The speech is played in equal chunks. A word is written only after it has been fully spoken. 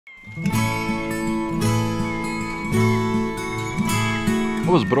I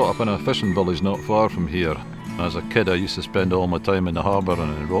was brought up in a fishing village not far from here. As a kid I used to spend all my time in the harbour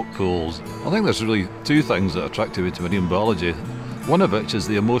and in rock pools. I think there's really two things that attracted me to marine biology. One of which is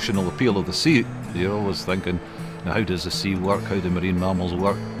the emotional appeal of the sea. You're always thinking, now how does the sea work, how do marine mammals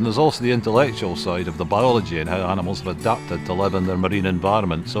work? And there's also the intellectual side of the biology and how animals have adapted to live in their marine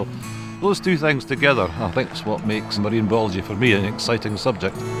environment. So those two things together, I think, is what makes marine biology for me an exciting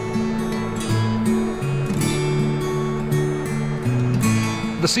subject.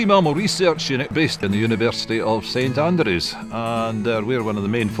 The Sea Mammal Research Unit based in the University of St Andrews, and we're one of the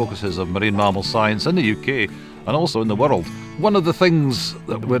main focuses of marine mammal science in the UK and also in the world. One of the things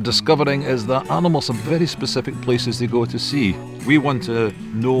that we're discovering is that animals have very specific places they go to sea. We want to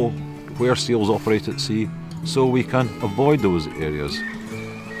know where seals operate at sea so we can avoid those areas.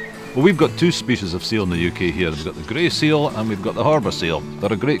 Well, we've got two species of seal in the UK here. We've got the grey seal and we've got the harbour seal.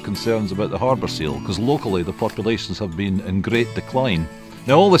 There are great concerns about the harbour seal because locally the populations have been in great decline.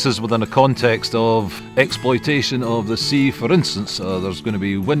 Now all this is within a context of exploitation of the sea. For instance, there's going to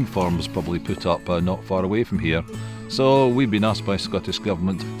be wind farms probably put up not far away from here. So we've been asked by Scottish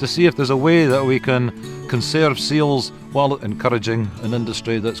Government to see if there's a way that we can conserve seals while encouraging an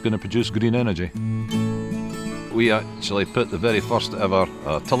industry that's going to produce green energy. We actually put the very first ever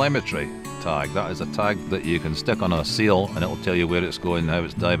telemetry tag. That is a tag that you can stick on a seal and it'll tell you where it's going and how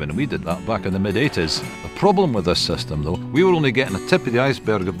it's diving. We did that back in the mid-80s. The problem with this system though, we were only getting a tip of the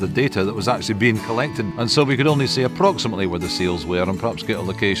iceberg of the data that was actually being collected, and so we could only see approximately where the seals were and perhaps get a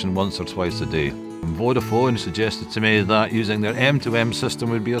location once or twice a day. Vodafone suggested to me that using their M2M system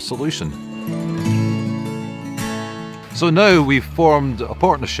would be a solution. So now we've formed a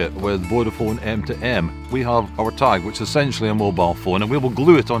partnership with Vodafone M2M. We have our tag, which is essentially a mobile phone, and we will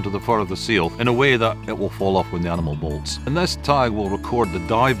glue it onto the fur of the seal in a way that it will fall off when the animal molts. And this tag will record the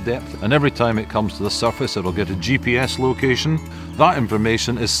dive depth, and every time it comes to the surface it will get a GPS location. That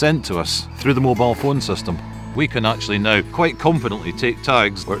information is sent to us through the mobile phone system. We can actually now quite confidently take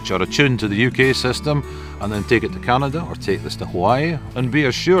tags which are attuned to the UK system and then take it to Canada or take this to Hawaii and be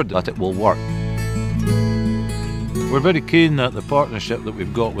assured that it will work. We're very keen that the partnership that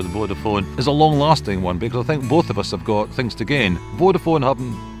we've got with Vodafone is a long-lasting one because I think both of us have got things to gain. Vodafone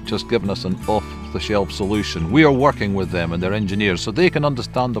haven't just given us an off-the-shelf solution. We are working with them and their engineers so they can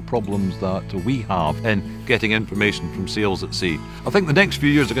understand the problems that we have in getting information from seals at sea. I think the next few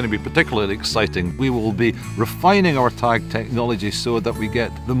years are going to be particularly exciting. We will be refining our tag technology so that we get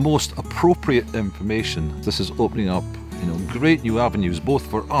the most appropriate information. This is opening up great new avenues both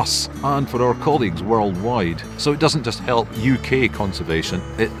for us and for our colleagues worldwide. So it doesn't just help UK conservation,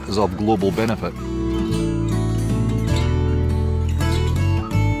 it is of global benefit.